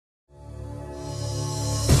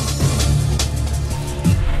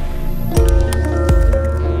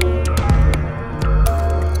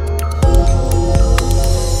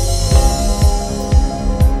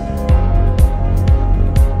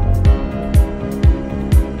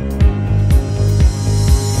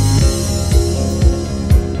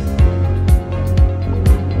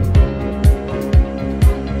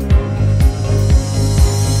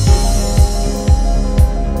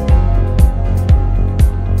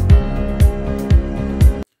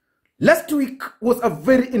Last week was a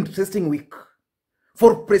very interesting week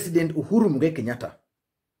for President Uhuru Kenyatta,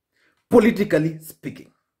 politically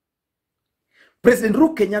speaking. President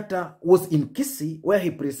Uhuru Kenyatta was in Kisii, where he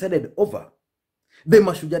presided over the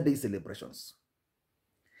Mashujaa Day celebrations.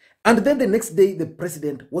 And then the next day, the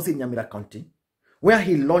president was in Nyeri County, where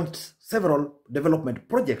he launched several development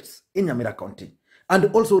projects in Nyeri County and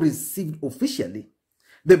also received officially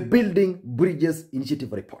the Building Bridges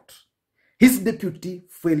Initiative report. His deputy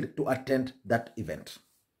failed to attend that event.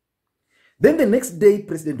 Then the next day,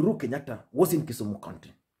 President Uhuru Kenyatta was in Kisumu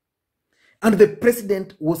County. And the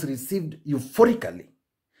president was received euphorically.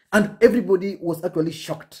 And everybody was actually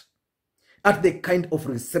shocked at the kind of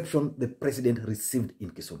reception the president received in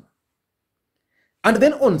Kisumu. And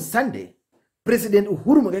then on Sunday, President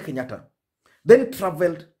Uhuru Kenyatta then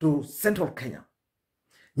traveled to central Kenya,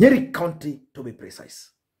 Nyeri County to be precise,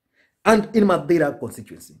 and in Madeira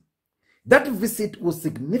constituency. That visit was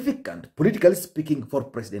significant, politically speaking, for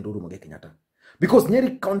President Uhuru Kenyatta, because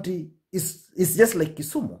Nyeri County is just like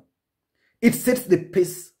Kisumu. It sets the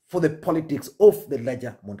pace for the politics of the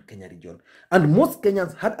larger Mount Kenya region. And most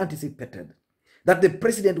Kenyans had anticipated that the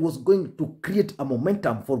president was going to create a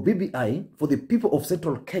momentum for BBI, for the people of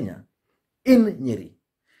central Kenya, in Nyeri.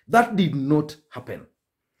 That did not happen.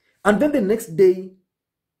 And then the next day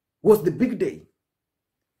was the big day,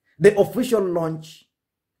 the official launch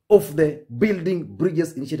of the Building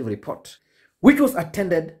Bridges Initiative report, which was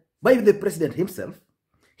attended by the president himself,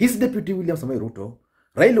 his deputy William Samoei Ruto,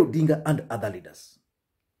 Raila Odinga, and other leaders.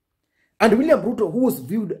 And William Ruto, who was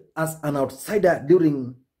viewed as an outsider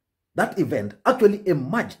during that event, actually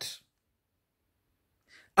emerged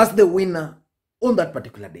as the winner on that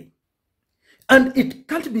particular day. And it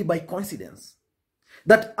can't be by coincidence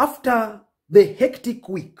that after the hectic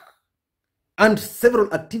week and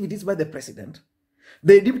several activities by the president,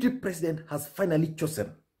 the deputy president has finally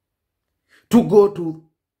chosen to go to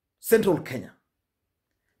central Kenya,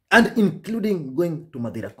 and including going to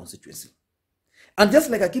Madeira constituency. And just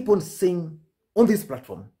like I keep on saying on this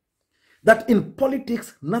platform, that in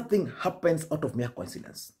politics, nothing happens out of mere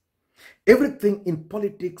coincidence. Everything in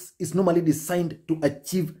politics is normally designed to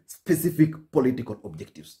achieve specific political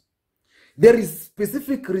objectives. There is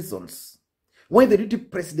specific reasons why the deputy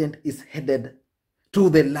president is headed to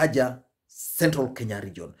the larger central Kenya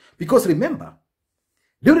region. Because remember,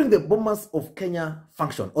 during the Bombers of Kenya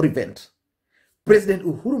function or event, President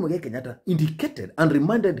Uhuru Kenyatta indicated and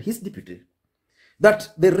reminded his deputy that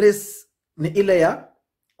the race ni ile ya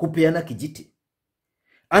kupeana kijiti.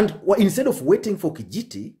 And instead of waiting for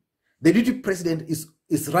kijiti, the deputy president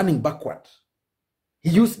is running backward. He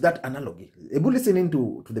used that analogy. Ebu listening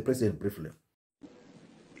to the president briefly.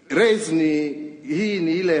 Race hii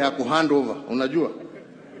ni ile ya kuhandover, unajua?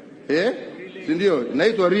 Si ndio?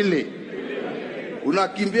 Inaitwa relay.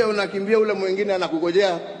 Unakimbia ule mwingine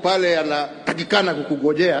anakugojea pale, anatakikana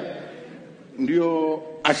kukugojea ndio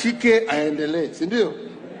ashike aendelee, si ndio?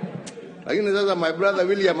 Lakini sasa my brother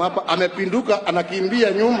William hapa amepinduka,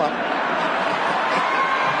 anakimbia nyuma.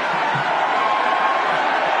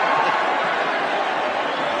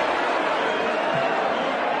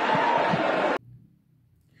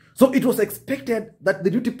 So it was expected that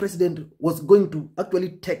the deputy president was going to actually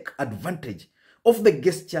take advantage of the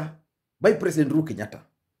gesture by President Uhuru Kenyatta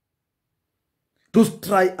to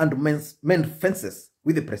try and mend fences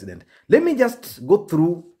with the president. Let me just go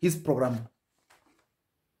through his program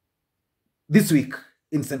this week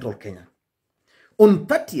in central Kenya. On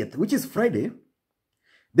 30th, which is Friday,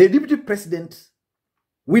 the deputy president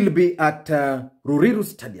will be at Ruiru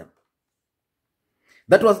Stadium.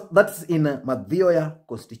 That's in Mathioya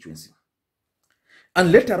constituency.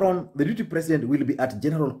 And later on, the deputy president will be at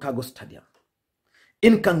General Cargo Stadium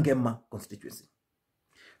in Kangema constituency.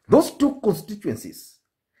 Those two constituencies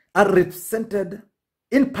are represented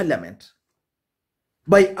in parliament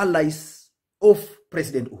by allies of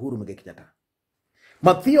President Uhuru Kenyatta.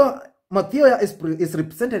 Mathioya is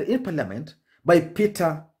represented in parliament by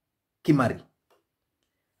Peter Kimari,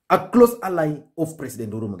 a close ally of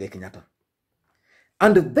President Uhuru Kenyatta.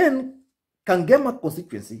 And then Kangema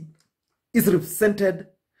constituency is represented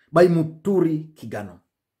by Muturi Kigano.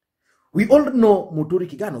 We all know Muturi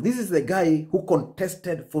Kigano. This is the guy who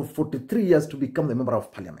contested for 43 years to become the member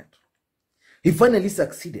of parliament. He finally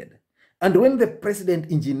succeeded. And when the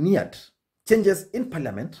president engineered changes in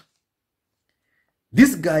parliament,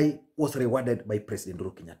 this guy was rewarded by President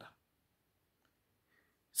Uhuru Kenyatta.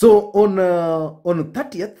 So on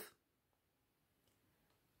 30th,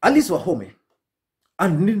 Alice Wahome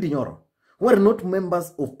and Ndindi Nyoro, who are not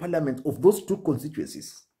members of parliament of those two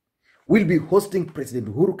constituencies, will be hosting President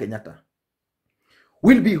Uhuru Kenyatta,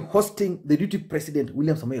 will be hosting the deputy president,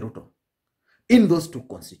 William Samoei Ruto, in those two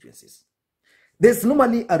constituencies. There's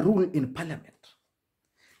normally a rule in parliament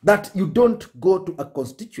that you don't go to a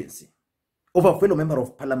constituency of a fellow member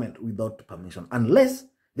of parliament without permission, unless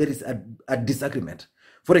there is a disagreement.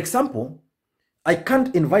 For example, I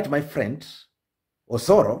can't invite my friend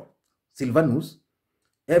Osoro, Silvanus,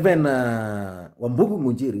 even Wambugu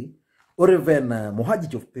Ngunjiri, or even Mohaji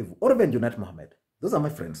Jofpevu, or even Jonat Mohammed. Those are my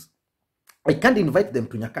friends. I can't invite them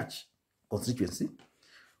to Nyakach constituency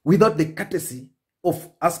without the courtesy of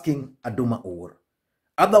asking Adoma Owor.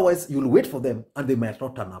 Otherwise, you'll wait for them and they might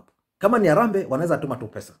not turn up. Kama ni Arambe, wanaweza tuma tu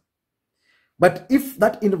pesa. But if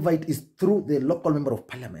that invite is through the local member of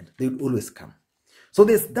parliament, they will always come. So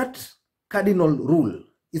there's that cardinal rule.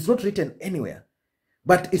 It's not written anywhere,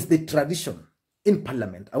 but it's the tradition in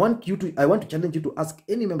parliament. I want to challenge you to ask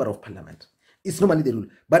any member of parliament. It's normally the rule.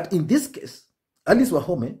 But in this case, Alice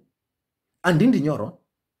Wahome and Ndindi Nyoro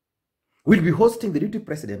will be hosting the deputy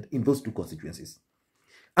president in those two constituencies.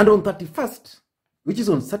 And on 31st, which is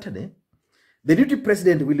on Saturday, the deputy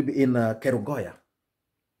president will be in Kerugoya.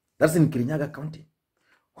 That's in Kirinyaga County,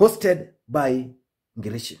 hosted by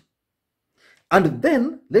Ngirishi. And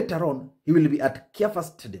then later on, he will be at Kiafa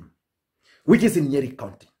Stadium, which is in Nyeri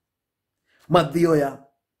County. Mathioya,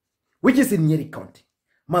 which is in Nyeri County.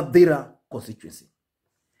 Madeira constituency.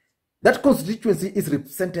 That constituency is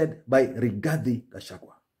represented by Rigathi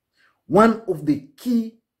Gachagua, one of the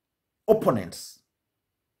key opponents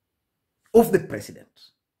of the president.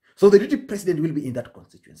 So the deputy president will be in that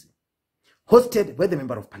constituency, hosted by the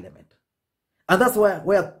member of parliament. And that's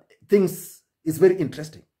where things is very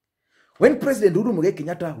interesting. When President Uhuru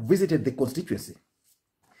Kenyatta visited the constituency,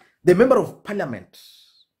 the member of parliament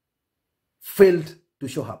failed to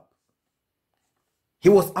show up. He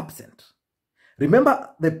was absent. Remember,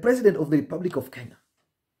 the president of the Republic of Kenya,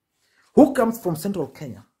 who comes from central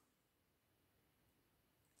Kenya,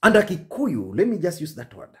 under Kikuyu, let me just use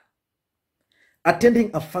that word, attending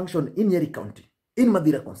a function in Nyeri County, in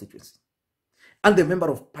Madeira constituency, and the member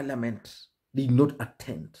of parliament did not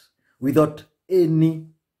attend without any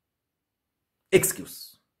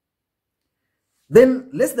excuse. Then,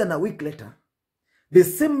 less than a week later, the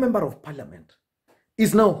same member of parliament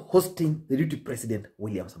is now hosting the deputy president,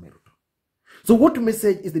 William Samoei Ruto. So what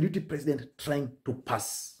message is the deputy president trying to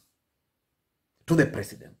pass to the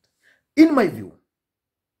president? In my view,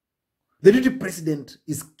 the deputy president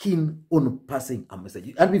is keen on passing a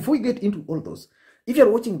message. And before we get into all those, if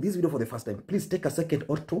you're watching this video for the first time, please take a second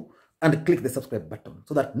or two and click the subscribe button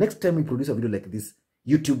so that next time we produce a video like this,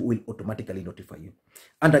 YouTube will automatically notify you.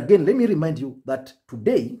 And again, let me remind you that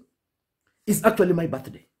today is actually my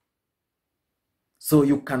birthday. So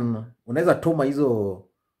you can, unaweza tuma hizo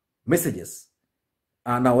messages.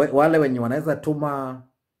 Na wale wenye wanaweza tuma,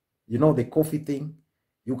 you know, the coffee thing,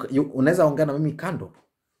 unaweza ongea na mimi kando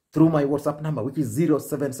through my WhatsApp number, which is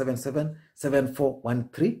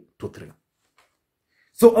 0777741323.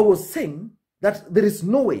 So I was saying that there is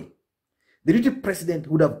no way the deputy president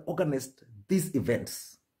would have organized these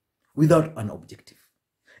events without an objective.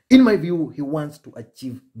 In my view, he wants to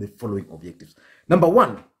achieve the following objectives. Number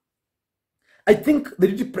one, I think the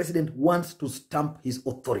deputy president wants to stamp his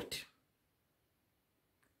authority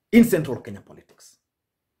in central Kenya politics.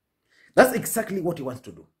 That's exactly what he wants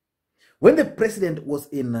to do. When the president was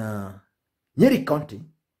in Nyeri County,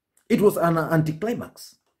 it was an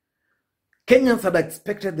anticlimax. Kenyans had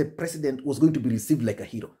expected the president was going to be received like a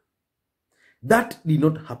hero. That did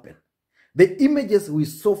not happen. The images we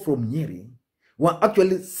saw from Nyeri were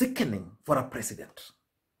actually sickening for a president.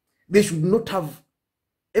 They should not have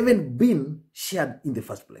even been shared in the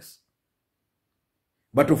first place.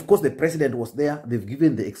 But of course, the president was there. They've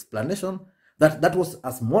given the explanation that that was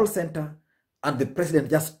a small center and the president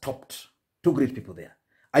just stopped to greet people there.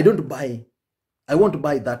 I won't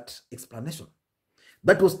buy that explanation.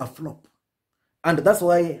 That was a flop. And that's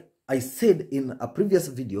why I said in a previous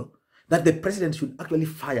video that the president should actually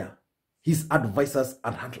fire his advisors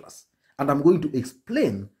and handlers. And I'm going to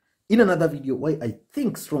explain in another video why I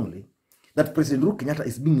think strongly that President Uhuru Kenyatta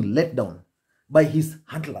is being let down by his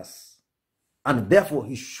handlers. And therefore,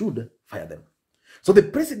 he should fire them. So the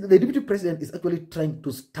deputy president is actually trying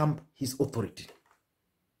to stamp his authority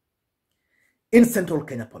in central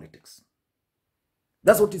Kenya politics.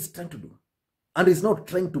 That's what he's trying to do. And he's not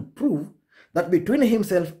trying to prove that between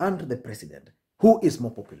himself and the president, who is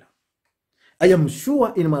more popular. I am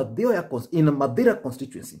sure in Madeira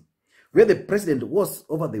constituency, where the president was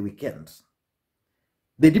over the weekend,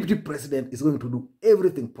 the deputy president is going to do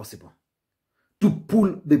everything possible to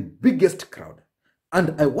pull the biggest crowd.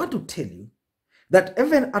 And I want to tell you that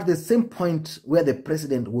even at the same point where the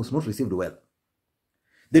president was not received well,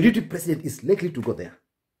 the deputy president is likely to go there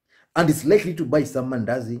and is likely to buy some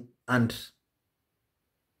mandazi and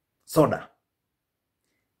soda.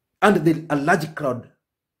 And a large crowd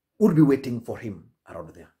would be waiting for him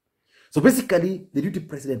around there. So basically, the deputy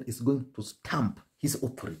president is going to stamp his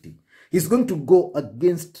authority. He's going to go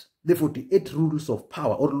against the 48 rules of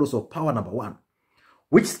power, or laws of power number 1,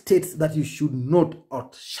 which states that you should not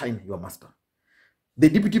outshine your master. The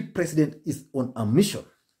deputy president is on a mission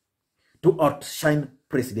to outshine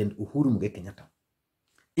President Uhuru Kenyatta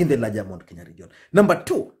in the larger Mount Kenya region. Number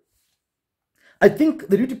 2, I think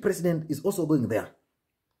the deputy president is also going there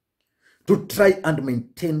to try and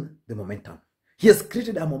maintain the momentum. He has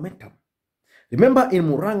created a momentum. Remember in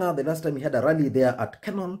Muranga, the last time he had a rally there at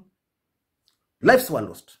Kenyan, lives were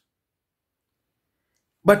lost.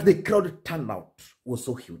 But the crowd turnout was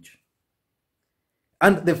so huge.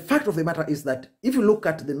 And the fact of the matter is that if you look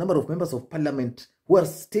at the number of members of parliament who are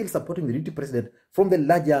still supporting the deputy president from the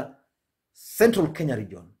larger central Kenya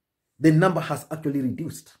region, the number has actually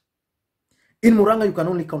reduced. In Muranga, you can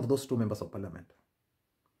only count those 2 members of parliament.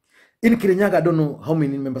 In Kirinyaga, I don't know how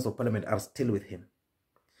many members of parliament are still with him.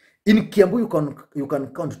 In Kiambu, you can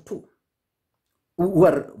count 2 who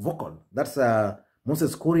are vocal. That's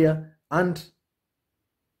Moses Kuria and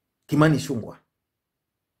Kimani Ichung'wah.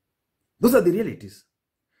 Those are the realities.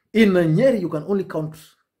 In Nyeri, you can only count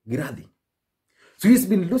Girathi. So he's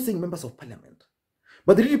been losing members of parliament.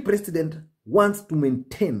 But the deputy president wants to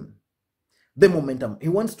maintain the momentum. He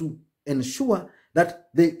wants to ensure that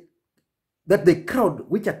the crowd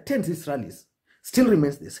which attends these rallies still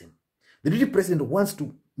remains the same. The deputy president wants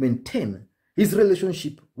to maintain his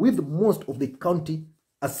relationship with most of the county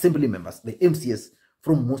assembly members, the MCS,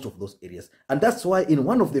 from most of those areas. And that's why in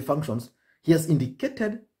one of the functions, he has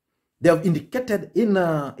indicated, they have indicated in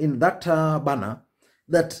that banner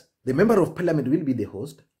that the member of parliament will be the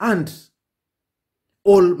host and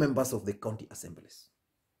all members of the county assemblies.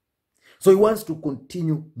 So he wants to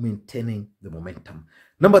continue maintaining the momentum.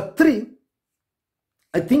 Number 3,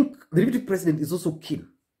 I think the deputy president is also keen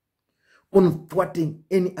on thwarting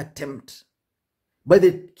any attempt by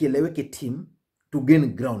the Kieleweke team to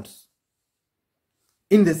gain grounds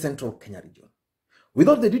in the central Kenya region.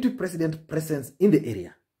 Without the deputy president presence in the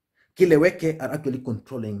area, Kieleweke are actually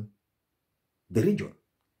controlling the region.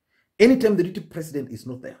 Anytime the deputy president is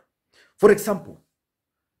not there. For example,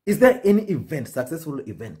 is there any event, successful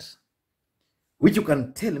event, which you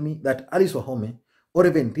can tell me that Alice Wahome or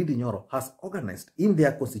even Ndindi Nyoro has organized in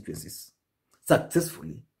their constituencies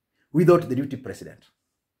successfully without the deputy president?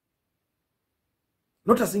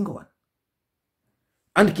 Not a single one.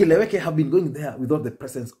 And Kieleweke have been going there without the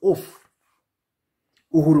presence of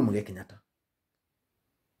Uhuru Kenyatta.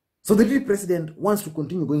 So the deputy president wants to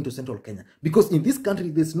continue going to central Kenya because in this country,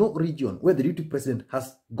 there's no region where the deputy president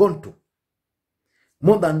has gone to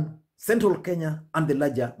more than central Kenya and the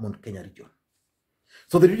larger Mount Kenya region.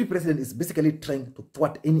 So the deputy president is basically trying to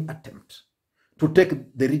thwart any attempt to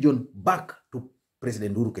take the region back to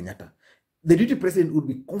President Uhuru Kenyatta. The deputy president would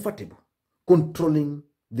be comfortable controlling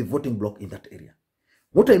the voting bloc in that area.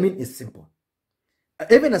 What I mean is simple.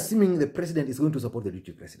 Even assuming the president is going to support the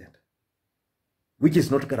deputy president, which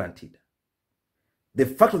is not guaranteed, the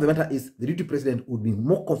fact of the matter is the deputy president would be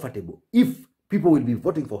more comfortable if people will be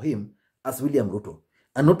voting for him as William Ruto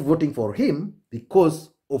and not voting for him because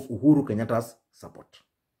of Uhuru Kenyatta's support.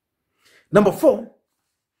 Number 4,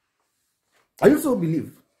 I also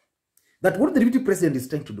believe that what the deputy president is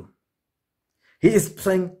trying to do, he is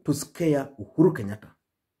trying to scare Uhuru Kenyatta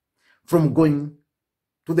from going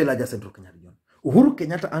to the larger central Kenya region. Uhuru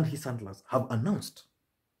Kenyatta and his handlers have announced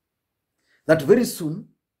that very soon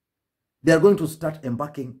they are going to start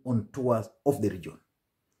embarking on tours of the region.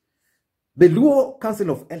 The Luo Council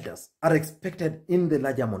of Elders are expected in the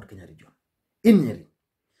larger Mount Kenya region, in Nyeri.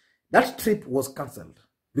 That trip was cancelled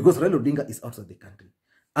because Raila Odinga is outside the country.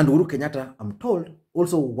 And Uhuru Kenyatta, I'm told,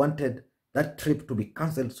 also wanted that trip to be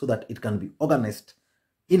cancelled so that it can be organized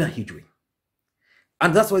in a huge way.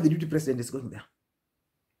 And that's why the deputy president is going there.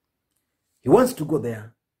 He wants to go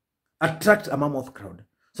there, attract a mammoth crowd,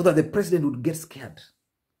 so that the president would get scared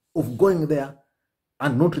of going there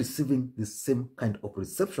and not receiving the same kind of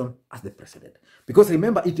reception as the president. Because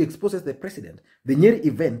remember, it exposes the president. The Nyeri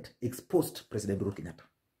event exposed President Uhuru Kenyatta.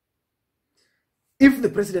 If the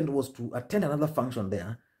president was to attend another function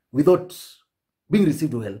there without being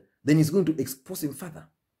received well, then he's going to expose him further.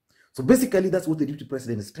 So basically, that's what the deputy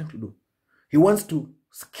president is trying to do. He wants to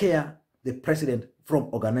scare the president from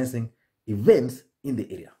organizing events in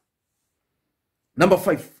the area. Number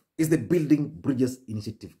 5 is the Building Bridges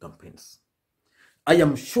Initiative campaigns. I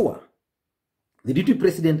am sure the deputy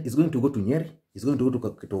president is going to go to Nyeri, is going to go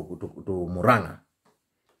to Muranga,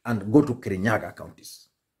 and go to Kirinyaga counties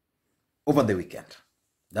over the weekend.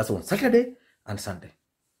 That's on Saturday and Sunday.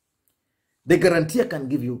 The guarantee I can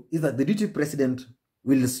give you is that the deputy president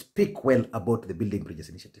will speak well about the Building Bridges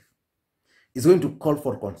initiative. He's going to call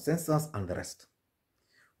for consensus and the rest.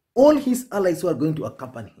 All his allies who are going to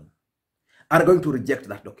accompany him are going to reject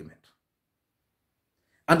that document.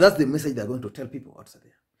 And that's the message they're going to tell people outside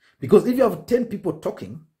there. Because if you have 10 people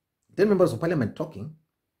talking, 10 members of parliament talking,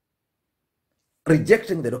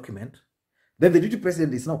 rejecting the document, then the deputy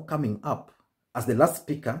president is now coming up as the last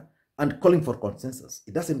speaker and calling for consensus.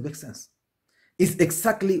 It doesn't make sense. It's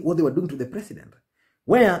exactly what they were doing to the president,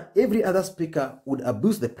 where every other speaker would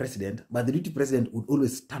abuse the president, but the deputy president would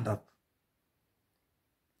always stand up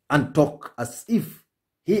and talk as if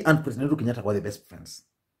he and President Uhuru Kenyatta were the best friends.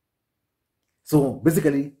 So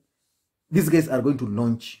basically, these guys are going to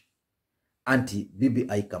launch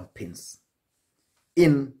anti-BBI campaigns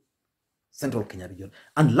in Central Kenya region.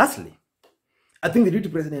 And lastly, I think the deputy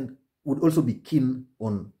president would also be keen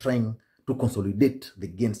on trying to consolidate the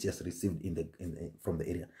gains he has received from the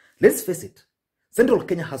area. Let's face it, Central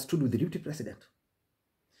Kenya has stood with the deputy president.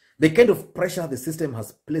 The kind of pressure the system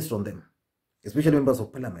has placed on them, especially members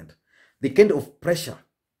of parliament, the kind of pressure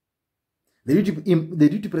the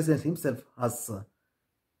deputy president himself has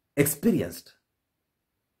experienced,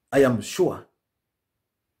 I am sure,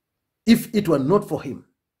 if it were not for him,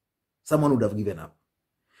 someone would have given up.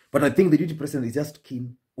 But I think the deputy president is just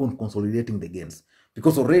keen on consolidating the gains,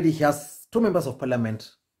 because already he has 2 members of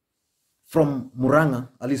parliament from Muranga,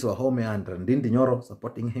 Alice Wahome and Ndindi Nyoro,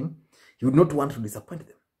 supporting him. He would not want to disappoint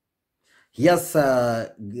them. He has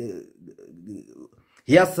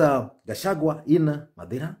Gachagua in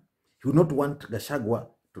Madeira. He would not want Gachagua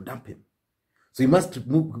to dump him. So he must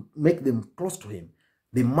make them close to him.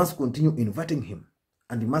 They must continue inviting him,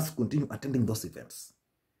 and he must continue attending those events.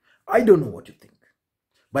 I don't know what you think.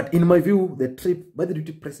 But in my view, the trip by the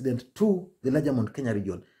deputy president to the larger Mount Kenya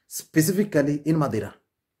region, specifically in Madeira,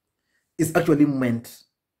 is actually meant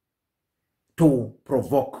to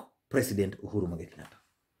provoke President Uhuru Kenyatta.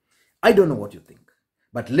 I don't know what you think,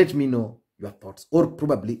 but let me know your thoughts, or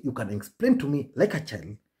probably you can explain to me, like a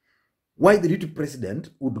child, why the deputy president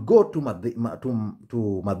would go to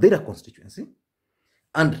Madeira constituency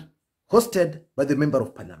and hosted by the member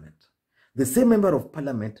of parliament. The same member of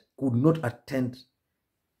parliament could not attend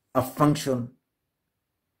a function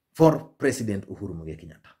for President Uhuru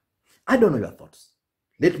Kenyatta. I don't know your thoughts.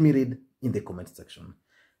 Let me read in the comment section.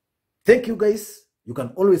 Thank you, guys. You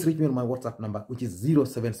can always reach me on my WhatsApp number, which is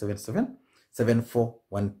 0777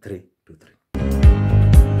 741323.